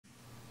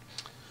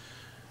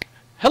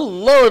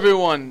Hello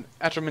everyone,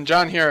 Atrum and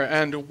John here,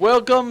 and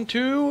welcome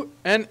to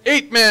an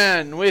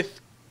 8-man with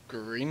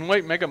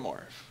Green-White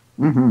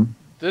Megamorph.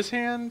 This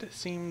hand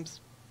seems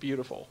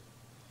beautiful.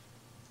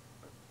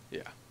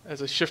 Yeah,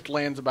 as a shift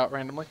lands about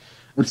randomly.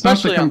 It's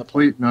Especially not the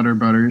complete Nutter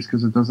Butters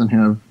because it doesn't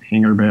have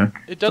hanger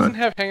back. It doesn't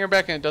have hanger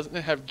back and it doesn't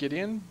have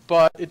Gideon,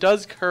 but it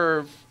does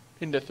curve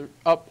into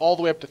up all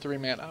the way up to 3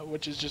 mana,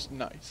 which is just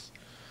nice.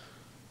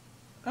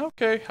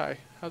 Okay, hi.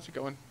 How's it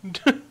going?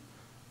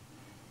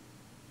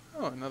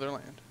 Oh, another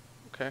land.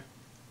 Okay.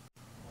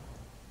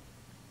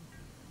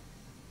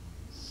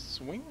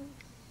 Swing.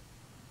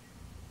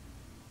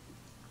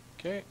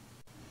 Okay.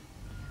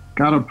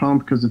 Gotta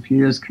pump because if he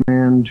has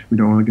command, we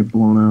don't want to get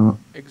blown out.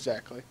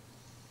 Exactly.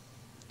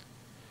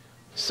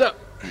 So,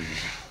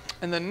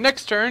 and then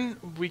next turn,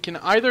 we can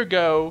either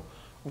go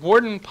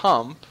Warden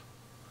Pump,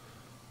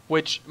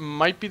 which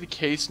might be the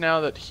case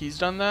now that he's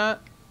done that,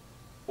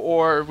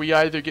 or we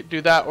either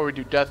do that or we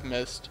do Death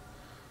Mist.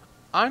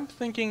 I'm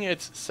thinking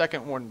it's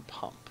second Warden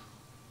Pump.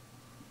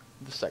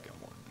 The second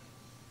one.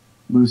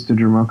 Lose to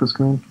Jermoka's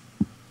command?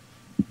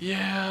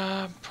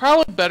 Yeah,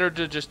 probably better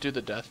to just do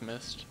the Death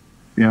Mist.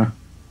 Yeah,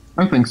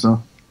 I think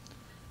so.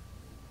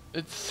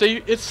 It's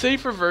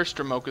safer versus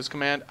Dramoka's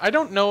command. I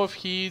don't know if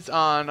he's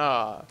on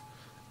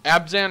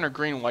Abzan or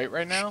Green-White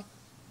right now.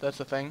 That's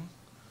the thing.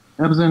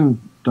 Abzan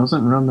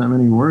doesn't run that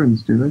many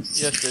wardens, do they?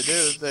 Yes, they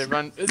do. They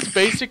run. It's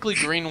basically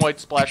Green-White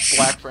splash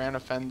black for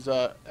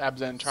Anafenza,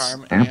 Abzan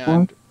Charm, Snap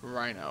and block?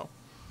 Rhino.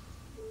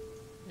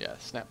 Yeah,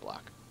 snap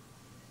block.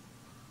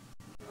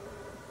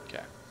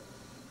 Okay.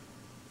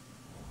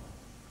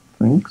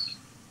 Thanks.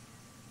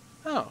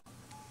 Oh.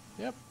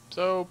 Yep.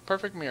 So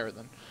perfect mirror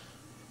then.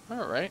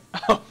 All right.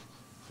 Oh,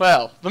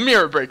 well, the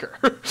mirror breaker.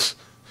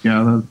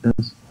 Yeah, that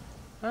is.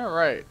 All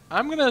right.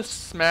 I'm gonna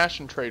smash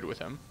and trade with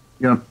him.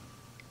 Yep.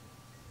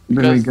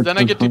 Because then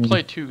I get to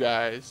play 2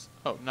 guys.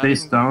 Oh, not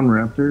face even... down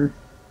Raptor,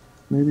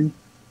 maybe.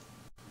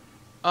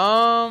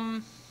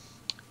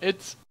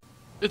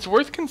 It's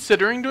worth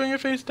considering doing a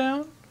face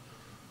down.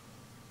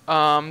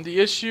 The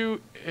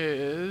issue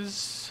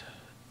is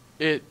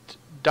it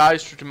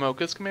dies to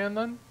Dramoka's command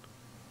then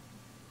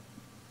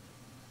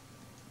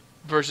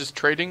versus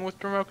trading with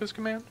Dramoka's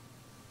command,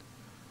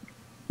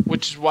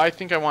 which is why I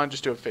think I want to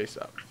just do a face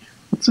up.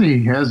 Let's say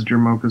he has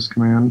Jermoka's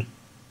command.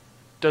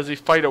 Does he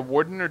fight a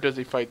Warden or does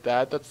he fight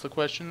that? That's the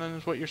question then,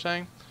 is what you're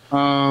saying?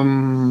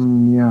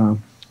 Yeah.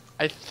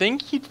 I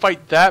think he'd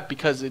fight that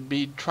because it'd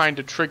be trying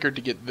to trigger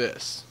to get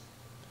this.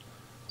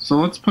 So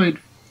let's play it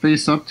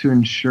face up to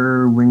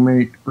ensure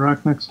Wingmate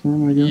Rock next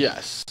turn, I guess?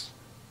 Yes.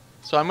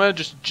 So I'm going to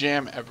just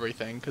jam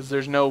everything because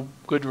there's no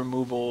good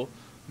removal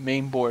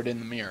main board in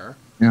the mirror.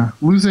 Yeah,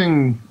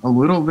 losing a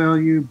little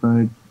value,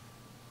 but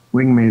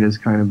Wingmate is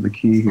kind of the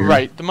key here.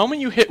 Right. The moment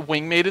you hit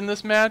Wingmate in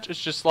this match,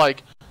 it's just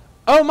like,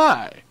 oh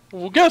my,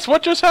 well guess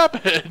what just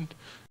happened?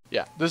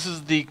 Yeah, this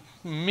is the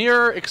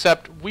mirror,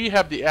 except we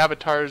have the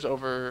avatars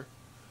over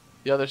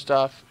the other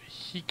stuff.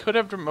 He could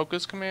have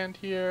Dramoka's command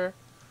here,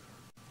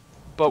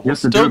 but we'll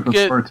still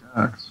get... before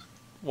attacks.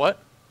 What?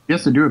 He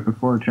has to do it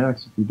before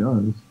attacks if he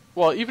does.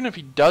 Well, even if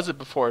he does it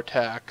before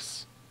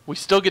attacks, we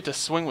still get to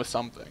swing with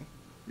something.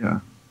 Yeah.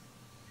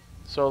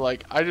 So,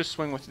 like, I just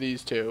swing with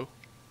these 2,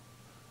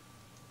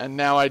 and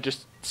now I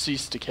just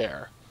cease to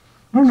care.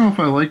 I don't know if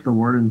I like the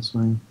Warden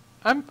swing.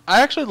 I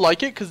actually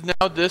like it because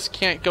now this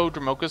can't go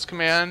Dramoka's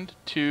command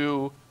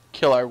to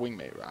kill our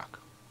Wingmate Rock.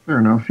 Fair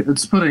enough.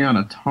 It's putting on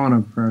a ton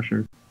of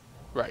pressure.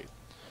 Right.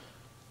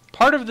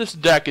 Part of this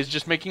deck is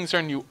just making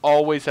certain you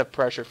always have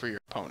pressure for your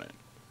opponent.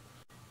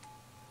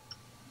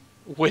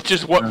 Which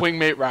is what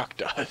Wingmate Rock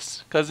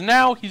does. Because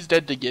now he's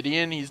dead to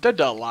Gideon, he's dead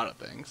to a lot of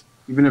things.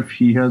 Even if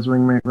he has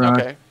Wingmate Rock?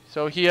 Okay,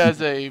 so he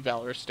has a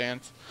Valorous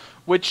stance.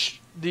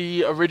 Which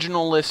the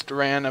original list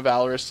ran a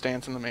Valorous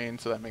stance in the main,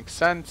 so that makes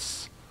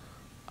sense.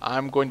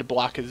 I'm going to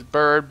block his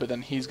bird, but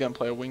then he's going to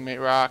play a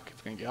Wingmate Rock.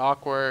 It's going to get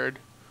awkward.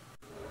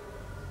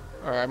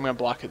 Or I'm going to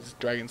block his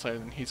Dragon Slayer,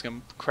 and he's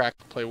going to crack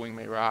to play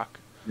Wingmate Rock.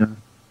 Yeah.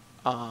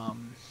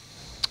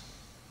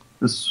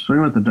 Just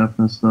swing with the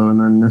Deafness, though,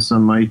 and then Nissa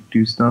might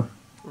do stuff.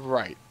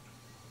 Right.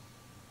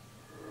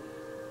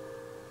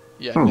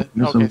 Yeah, oh,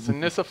 okay, so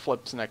Nissa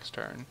flips next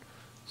turn.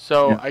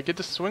 So yeah. I get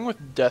to swing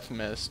with Death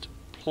Mist,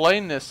 play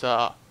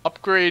Nissa,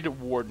 upgrade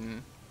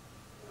Warden.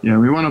 Yeah,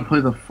 we want to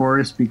play the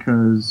Forest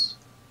because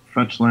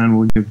Fetch Land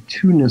will give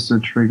 2 Nissa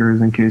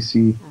triggers in case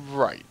he...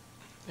 Right.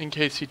 In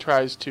case he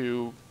tries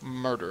to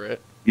murder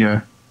it.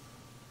 Yeah.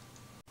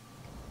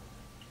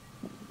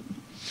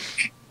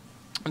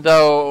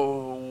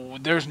 Though,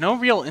 there's no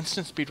real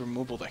instant speed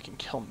removal that can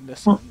kill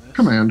Nissa Well, in this.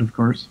 command, of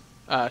course.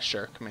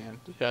 Sure, command.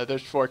 Yeah,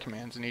 there's 4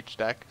 commands in each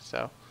deck,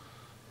 so...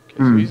 Okay,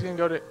 so he's going to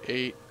go to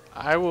 8.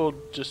 I will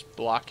just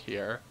block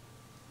here.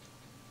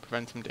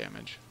 Prevent some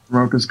damage.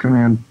 Roka's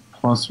command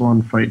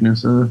 +1 fight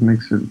Nissa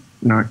makes it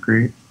not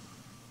great.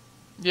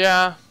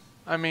 Yeah,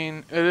 I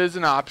mean, it is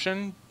an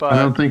option, but... I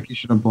don't think you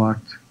should have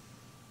blocked.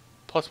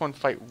 +1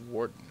 fight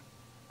Warden.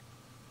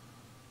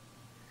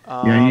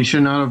 Yeah, you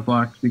should not have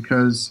blocked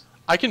because...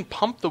 I can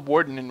pump the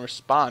Warden in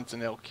response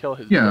and it'll kill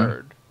his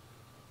bird.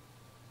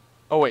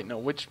 Oh wait, no.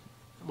 Which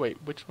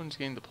one's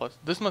getting the plus?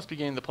 This must be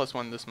getting the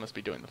 +1. This must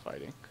be doing the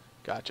fighting.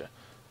 Gotcha.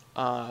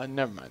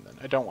 Never mind then.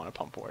 I don't want to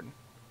pump warden.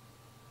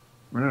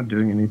 We're not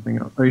doing anything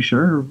else. Are you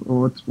sure?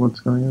 Or what's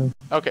going on?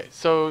 Okay,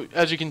 so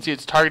as you can see,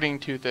 it's targeting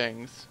 2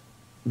 things.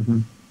 Mm-hmm.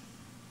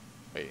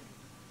 Wait.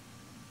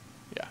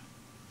 Yeah.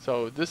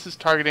 So this is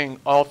targeting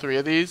all 3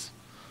 of these.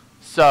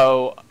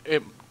 So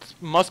it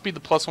must be the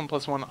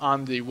 +1/+1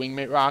 on the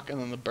wingmate rock, and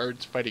then the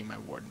bird's fighting my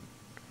warden.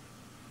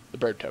 The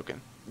bird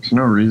token. There's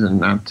no reason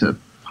not to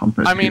pump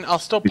it. I mean, I'll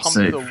still pump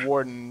safe. the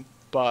warden,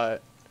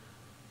 but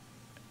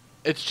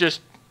it's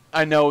just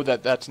I know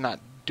that that's not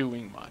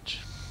doing much.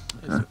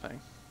 Is the thing.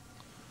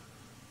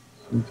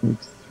 So he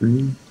takes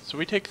 3. So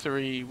we take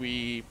 3.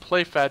 We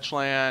play fetch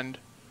land.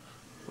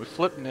 We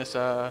flip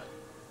Nissa,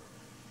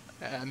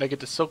 and I get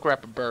to silk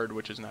wrap a bird,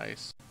 which is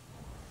nice.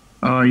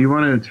 You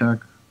want to attack?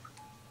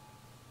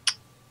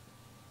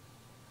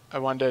 I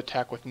wanted to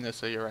attack with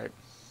Nissa. You're right.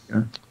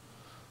 Yeah.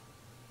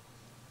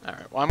 All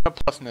right. Well, I'm gonna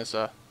plus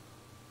Nissa.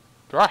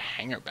 Draw a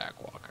hanger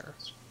backwalker.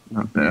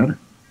 Not bad.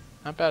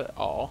 Not bad at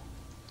all.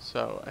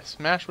 So I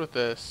smash with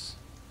this.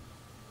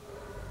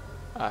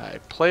 I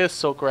play a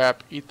silk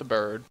wrap, eat the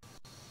bird.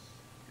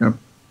 Yep.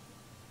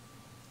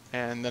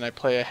 And then I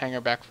play a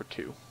hanger back for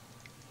 2.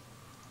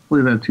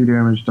 Hopefully that 2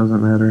 damage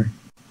doesn't matter.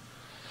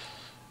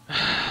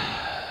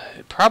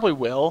 It probably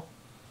will.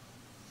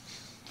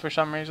 For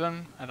some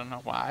reason. I don't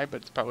know why,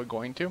 but it's probably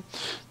going to.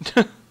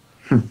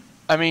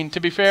 I mean, to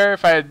be fair,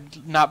 if I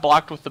had not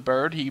blocked with the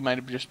bird, he might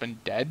have just been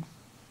dead.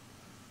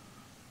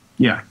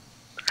 Yeah.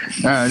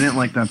 I didn't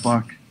like that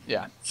block.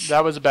 Yeah,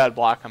 that was a bad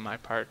block on my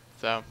part,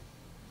 so.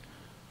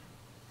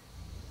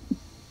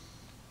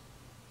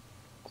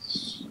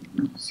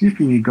 See if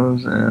he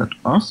goes at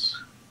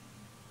us.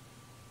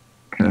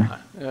 Okay.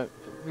 It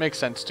makes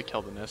sense to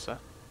kill the Nissa.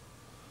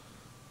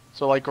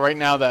 So, like, right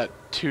now, that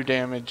 2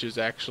 damage is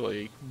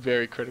actually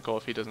very critical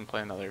if he doesn't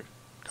play another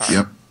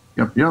card.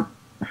 Yep.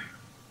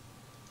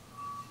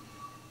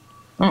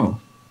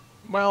 Oh.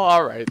 Well,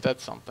 alright,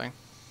 that's something.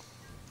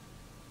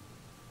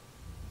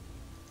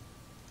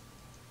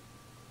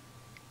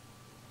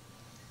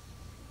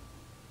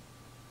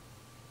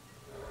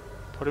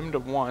 Put him to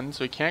 1,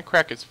 so he can't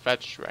crack his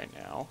fetch right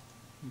now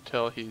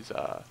until he's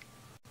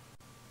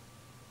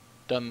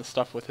done the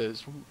stuff with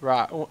his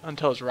rock,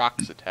 until his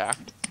rock is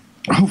attacked.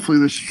 Hopefully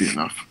this should be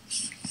enough.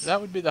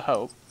 That would be the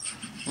hope.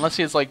 Unless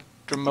he has like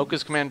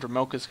Dramoka's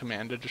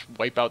command to just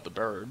wipe out the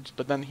birds,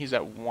 but then he's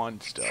at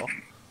 1 still.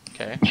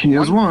 Okay. He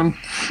has 1.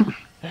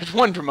 There's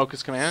 1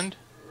 Dramoka's command.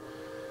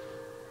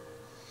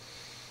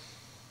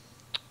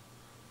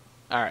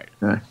 Alright.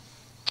 Okay.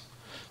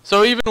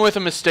 So even with a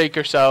mistake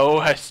or so,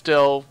 I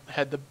still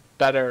had the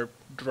better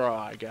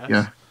draw, I guess.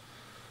 Yeah.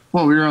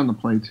 Well, we were on the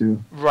play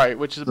too. Right,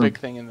 which is a big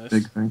thing in this.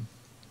 Big thing.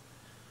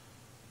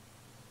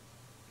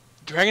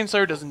 Dragon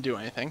Slayer doesn't do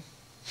anything.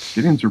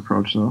 Gideon's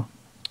Reproach, though.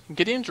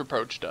 Gideon's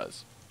Reproach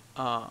does.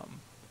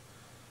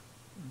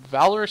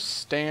 Valorous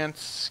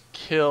Stance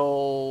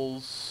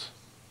kills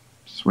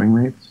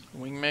Swingmates.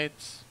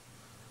 wingmates.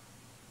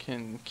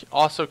 Can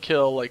also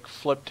kill like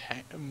flipped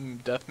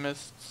Death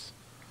Mists.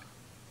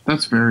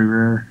 That's very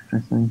rare, I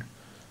think.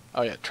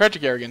 Oh yeah,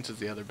 Tragic Arrogance is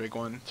the other big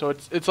one. So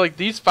it's like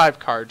these 5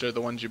 cards are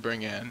the ones you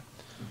bring in.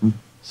 Mm-hmm.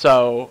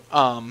 So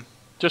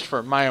just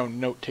for my own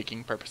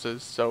note-taking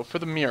purposes. So for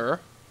the mirror,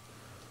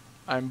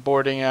 I'm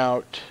boarding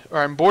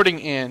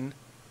in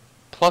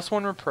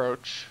 +1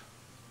 Reproach,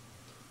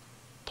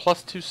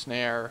 +2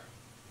 Snare,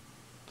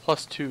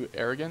 +2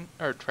 Arrogant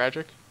or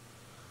Tragic.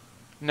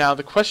 Now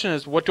the question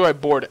is, what do I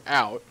board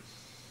out?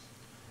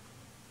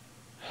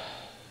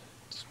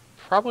 It's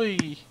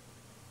probably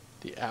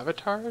the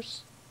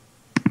avatars.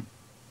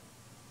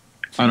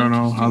 I don't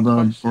know how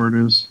the board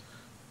is.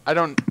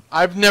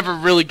 I've never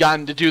really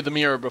gotten to do the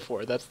mirror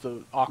before. That's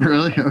the awkward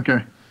Really? part.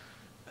 Okay.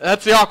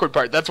 That's the awkward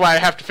part. That's why I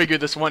have to figure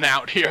this one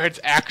out here.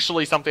 It's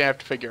actually something I have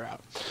to figure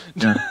out.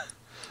 Yeah.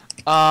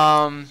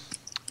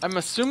 I'm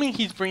assuming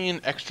he's bringing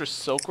in extra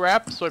silk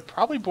wrap, so I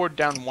probably board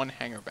down 1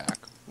 hanger back.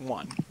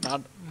 1.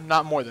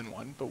 Not more than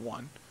 1, but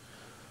 1.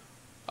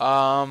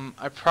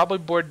 I probably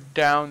board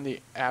down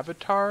the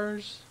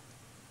avatars.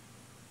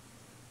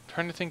 I'm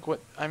trying to think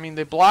what... I mean,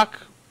 they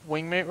block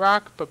Wingmate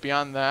Rock, but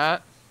beyond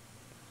that,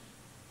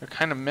 they're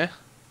kind of meh.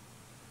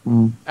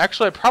 Mm.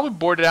 Actually, I probably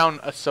board down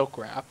a silk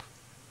wrap,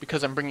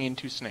 because I'm bringing in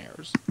 2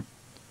 snares.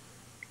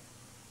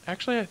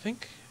 Actually, I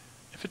think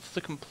if it's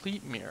the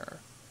complete mirror...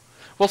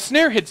 Well,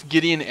 snare hits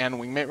Gideon and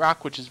Wingmate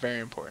Rock, which is very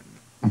important.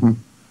 Mm-hmm.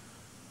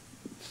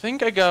 I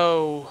think I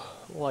go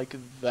like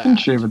that. And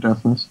shave a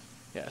Death Mist.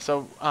 Yeah,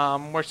 so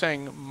we're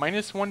saying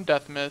 -1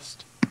 Death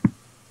Mist,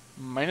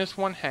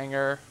 -1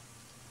 Hanger,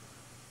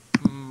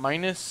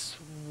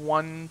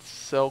 -1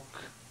 Silk,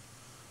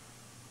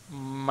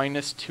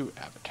 -2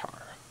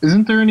 Avatar.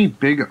 Isn't there any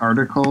big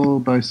article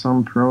by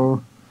some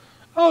pro?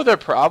 Oh, there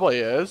probably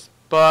is,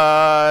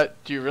 but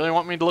do you really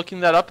want me looking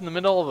that up in the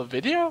middle of a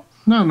video?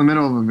 Not in the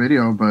middle of a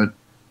video, but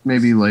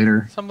maybe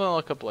later. Something to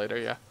look up later,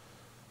 yeah.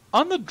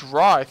 On the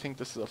draw, I think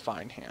this is a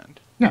fine hand.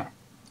 Yeah.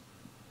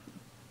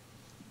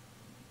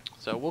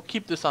 So we'll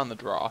keep this on the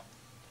draw.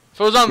 If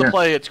it was on the Yeah.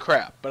 play, it's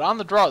crap. But on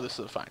the draw, this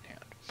is a fine hand.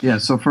 Yeah,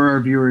 so for our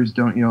viewers,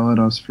 don't yell at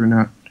us for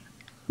not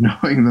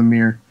knowing the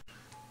mirror.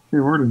 Hey,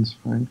 Warden's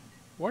fine.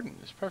 Warden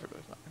is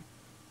perfectly fine.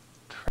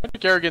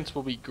 Tragic Arrogance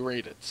will be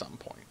great at some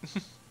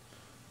point.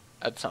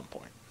 At some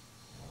point.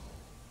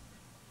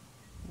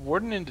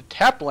 Warden into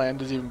tap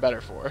land is even better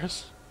for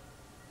us.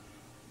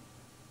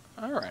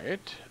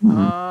 Alright.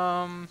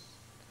 I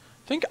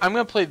think I'm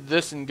going to play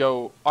this and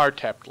go our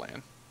tapped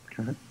land.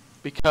 Okay.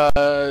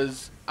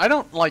 Because I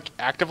don't, like,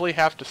 actively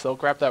have to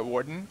Silk Wrap that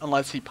Warden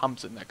unless he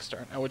pumps it next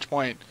turn. At which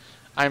point,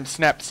 I'm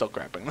snap Silk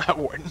Wrapping that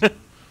Warden.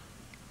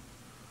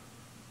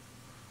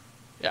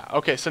 Yeah,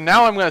 okay, so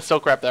now I'm going to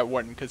Silk Wrap that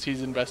Warden because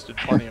he's invested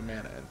plenty of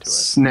mana into it.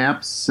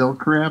 Snap,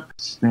 Silk Wrap,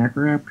 Snack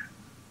Wrap.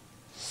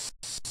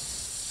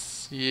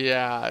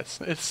 Yeah,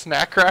 it's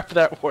Snack Wrap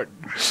that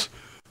Warden.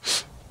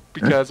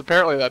 Because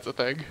apparently that's a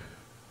thing.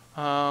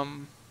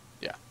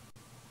 Yeah.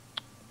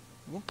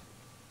 Whoop.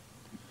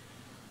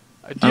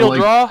 Ideal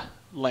draw,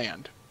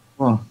 land.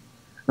 Well,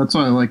 that's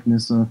why I like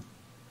Nissa.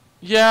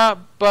 Yeah,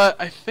 but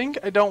I think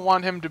I don't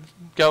want him to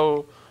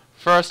go...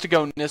 For us to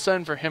go Nissa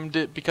and for him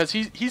to... Because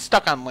he's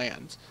stuck on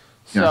lands.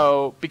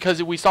 So,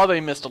 because we saw that he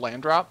missed a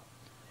land drop.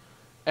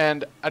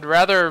 And I'd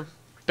rather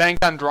bank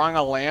on drawing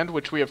a land,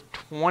 which we have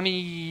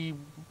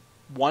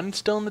 21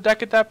 still in the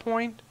deck at that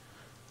point.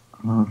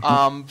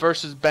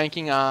 Versus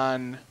banking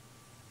on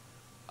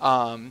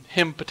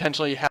him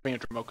potentially having a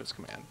Dramoka's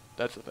Command.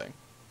 That's the thing.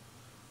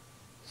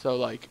 So,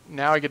 like,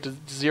 now I get to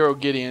 0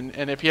 Gideon,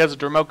 and if he has a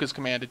Dramoka's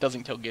Command, it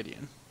doesn't kill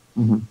Gideon.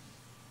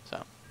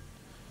 So...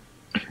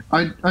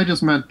 I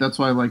just meant that's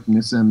why I like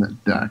Nissa in the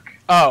deck.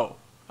 Oh,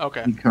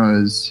 okay.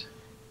 Because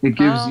it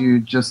gives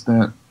you just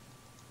that...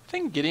 I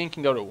think Gideon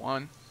can go to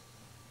 1.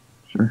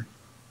 Sure.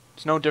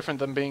 It's no different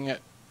than being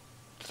at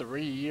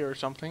 3 or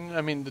something.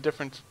 I mean, the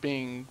difference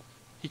being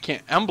he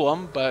can't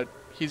emblem, but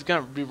he's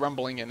going to be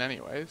rumbling in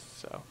anyways,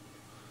 so...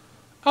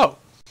 Oh,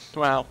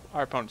 well,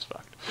 our opponent's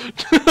fucked.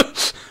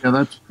 Yeah,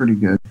 that's pretty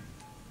good.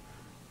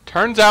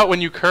 Turns out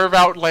when you curve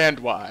out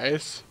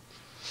land-wise...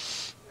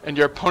 and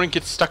your opponent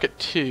gets stuck at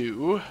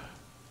 2,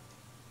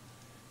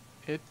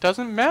 it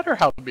doesn't matter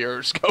how the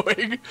mirror's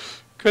going,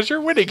 because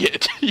you're winning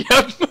it.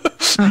 Yep.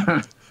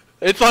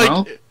 It's like,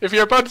 well, if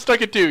your opponent's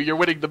stuck at 2, you're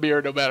winning the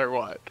mirror no matter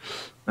what.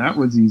 That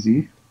was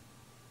easy.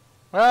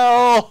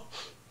 Well,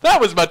 that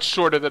was much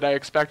shorter than I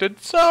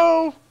expected,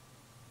 so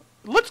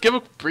let's give a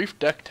brief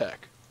deck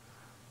tech.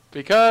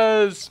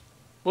 Because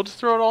we'll just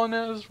throw it all in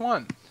as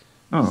one.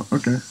 Oh,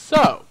 okay.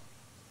 So...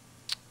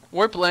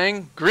 we're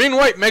playing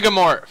Green-White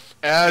Megamorph,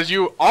 as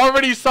you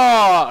already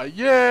saw!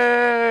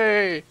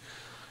 Yay!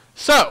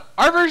 So,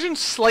 our version's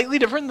slightly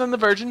different than the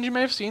versions you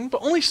may have seen,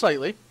 but only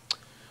slightly.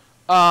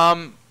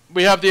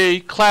 We have the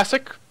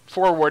classic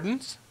 4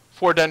 Wardens,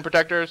 4 Den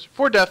Protectors,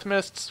 4 Death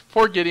Mists,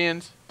 4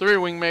 Gideons, 3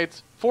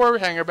 Wingmates, 4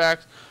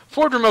 Hangerbacks,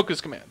 4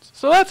 Dramoka's Commands.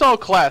 So that's all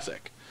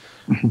classic.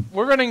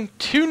 We're running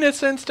 2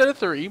 Nissa instead of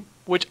 3,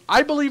 which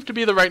I believe to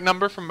be the right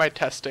number from my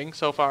testing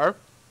so far.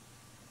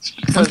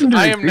 Because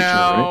I am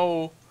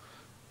now...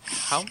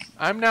 Right?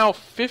 I'm now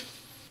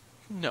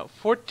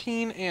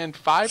 14 and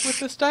 5 with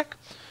this deck.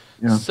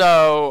 Yeah.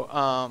 So,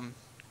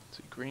 let's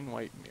see,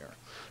 green-white mirror.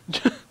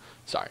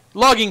 Sorry,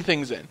 logging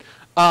things in.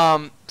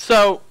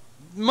 So,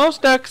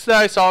 most decks that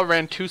I saw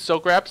ran 2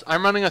 Silk Wraps.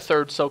 I'm running a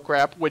 3rd Silk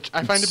Wrap, which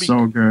I find to be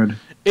so good.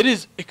 It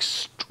is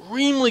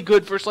extremely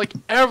good versus like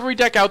every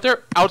deck out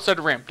there outside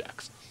of ramp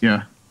decks.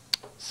 Yeah.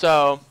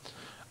 So,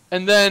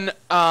 and then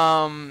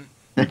we're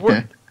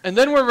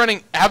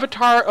running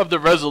Avatar of the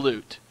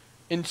Resolute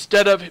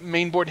instead of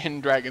mainboard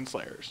Hidden Dragon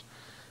Slayers.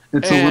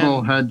 It's a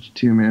little hedge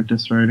to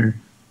Mantis Rider.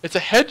 It's a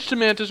hedge to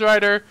Mantis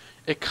Rider.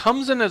 It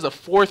comes in as a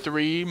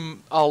 4/3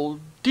 a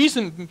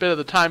decent bit of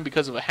the time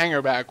because of a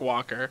Hangerback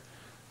Walker.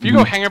 If you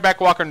go Hangerback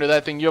Walker into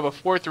that thing, you have a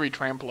 4/3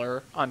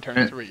 Trampler on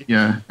turn 3.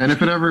 Yeah, and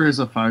if it ever is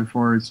a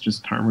 5/4, it's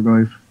just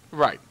Tarmogoyf.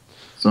 Right.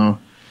 So,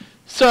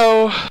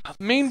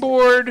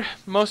 mainboard,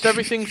 most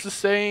everything's the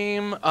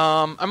same.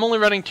 I'm only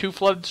running 2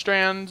 Flooded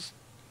Strands.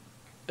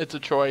 It's a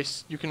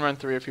choice. You can run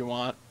 3 if you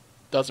want.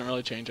 Doesn't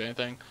really change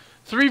anything.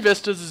 3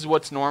 Vistas is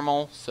what's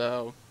normal,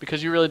 so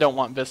because you really don't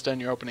want Vista in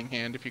your opening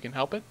hand if you can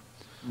help it.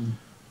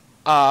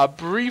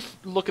 Brief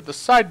look at the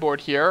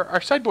sideboard here.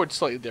 Our sideboard's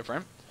slightly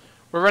different.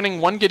 We're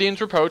running 1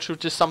 Gideon's Reproach,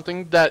 which is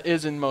something that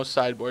is in most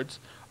sideboards.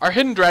 Our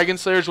Hidden Dragon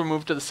Slayers were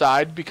moved to the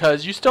side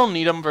because you still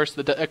need them versus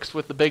the decks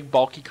with the big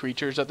bulky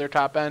creatures at their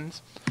top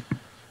ends.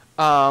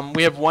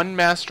 We have 1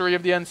 Mastery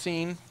of the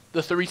Unseen,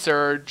 the 3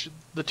 Surge,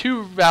 the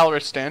 2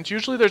 Valorous Stance.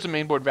 Usually there's a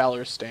mainboard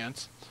Valorous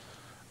Stance.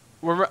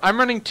 I'm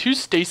running 2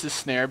 Stasis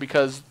Snare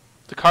because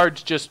the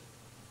card's just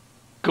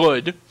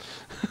good.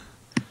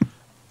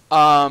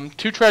 2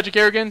 Tragic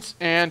Arrogance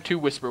and 2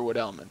 Whisperwood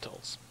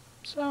Elementals.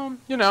 So,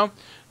 you know,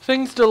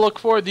 things to look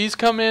for. These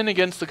come in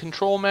against the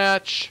control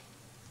match.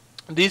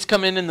 These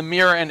come in the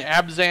Mirror and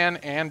Abzan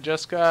and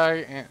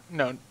Jeskai.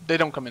 No, they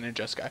don't come in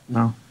Jeskai.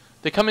 No.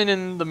 They come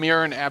in the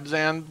Mirror and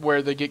Abzan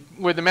where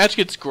the match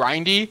gets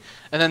grindy,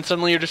 and then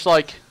suddenly you're just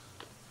like,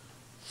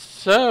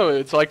 so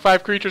it's like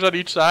 5 creatures on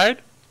each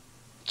side.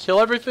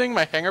 Kill everything,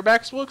 my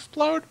Hangerbacks will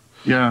explode.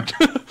 Yeah.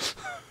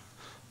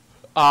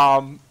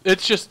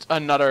 It's just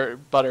another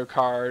butter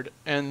card,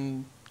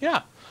 and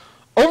yeah.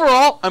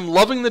 Overall, I'm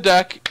loving the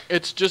deck.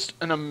 It's just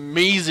an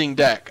amazing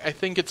deck. I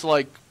think it's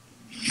like,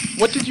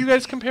 what did you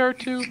guys compare it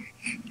to?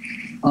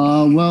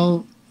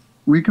 Well,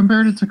 we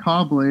compared it to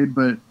Caw Blade,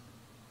 but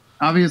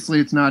obviously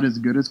it's not as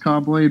good as Caw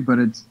Blade, but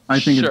I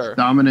think Sure. it's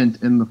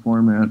dominant in the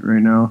format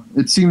right now.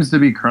 It seems to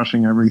be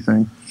crushing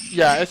everything.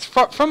 Yeah, it's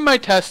from my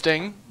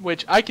testing,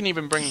 which I can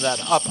even bring that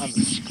up on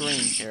the screen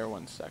here.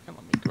 1 second,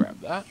 let me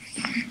grab that.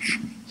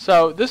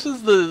 So this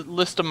is the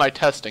list of my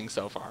testing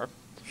so far.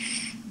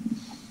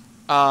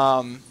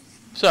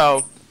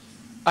 So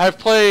I've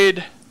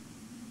played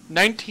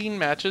 19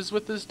 matches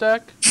with this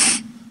deck.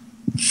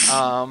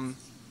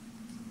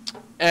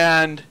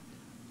 And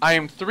I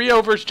am 3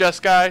 overs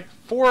Jeskai,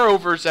 4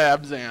 overs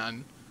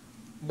Abzan,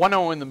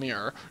 1-0 in the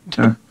mirror.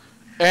 Yeah.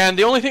 And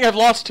the only thing I've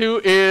lost to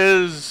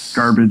is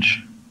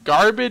garbage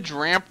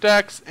ramp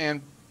decks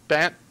and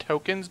bant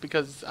tokens,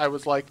 because I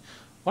was like,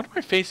 what am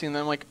I facing? And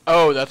then I'm like,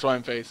 oh, that's what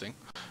I'm facing.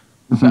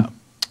 So,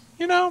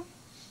 you know.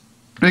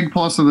 Big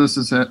plus of this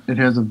is that it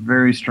has a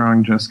very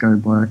strong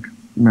Jeskai Black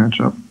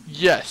matchup.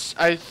 Yes,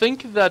 I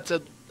think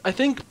I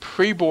think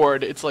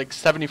pre-board it's like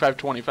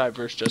 75-25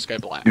 versus Jeskai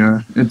Black.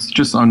 Yeah, it's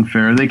just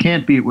unfair. They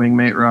can't beat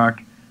Wingmate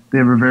Rock. They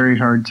have a very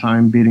hard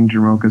time beating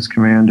Jamoka's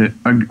Command,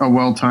 a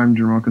well-timed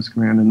Jamoka's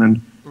Command, and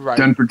then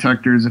Den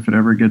Protectors, if it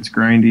ever gets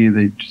grindy,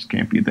 they just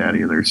can't beat that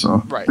either.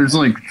 So there's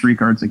like 3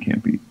 cards they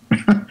can't beat.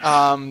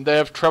 They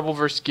have trouble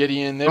versus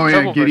Gideon. They have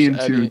trouble Gideon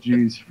versus too. Eddie.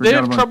 Jeez, They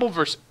have trouble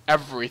versus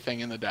everything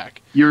in the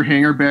deck. Your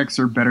hangerbacks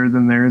are better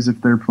than theirs if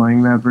they're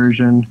playing that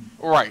version.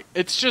 Right.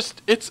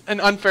 It's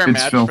an unfair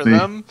match filthy. for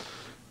them.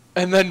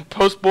 And then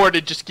post-board,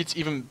 it just gets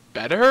even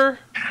better.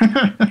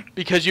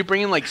 Because you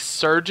bring in, like,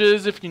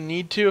 surges if you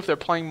need to, if they're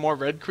playing more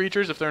red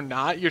creatures. If they're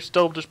not, you're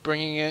still just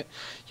bringing it.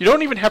 You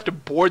don't even have to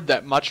board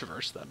that much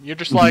versus them. You're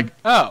just like,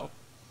 oh,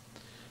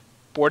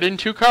 board in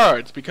 2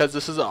 cards, because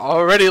this is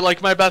already,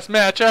 like, my best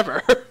match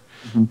ever.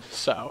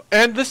 So,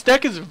 and this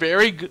deck is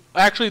very good.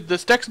 Actually,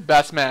 this deck's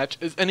best match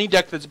is any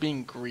deck that's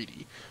being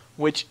greedy,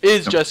 which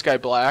is Jeskai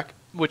Black,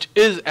 which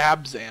is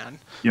Abzan,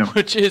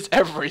 which is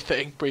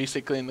everything,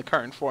 basically, in the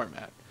current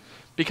format.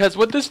 Because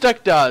what this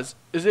deck does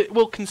is it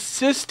will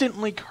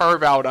consistently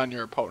carve out on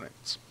your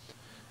opponents.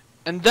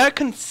 And that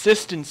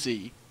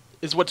consistency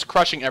is what's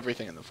crushing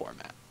everything in the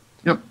format.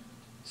 Yep.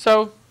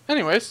 So,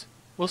 anyways,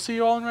 we'll see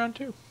you all in round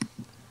 2.